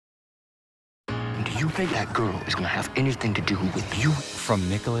you think that girl is gonna have anything to do with you? From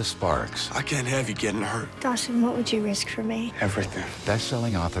Nicholas Sparks, I can't have you getting hurt. Dawson, what would you risk for me? Everything.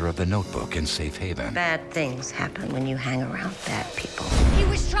 best-selling author of The Notebook and Safe Haven. Bad things happen when you hang around bad people. He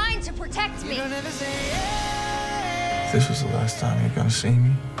was trying to protect me. If this was the last time you're gonna see me,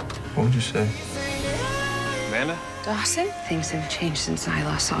 what would you say? Amanda? Dawson? Things have changed since I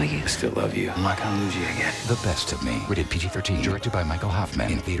last saw you. I still love you. I'm not gonna lose you again. The Best of Me. Rated PG-13. Directed by Michael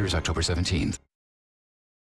Hoffman. In theaters October 17th.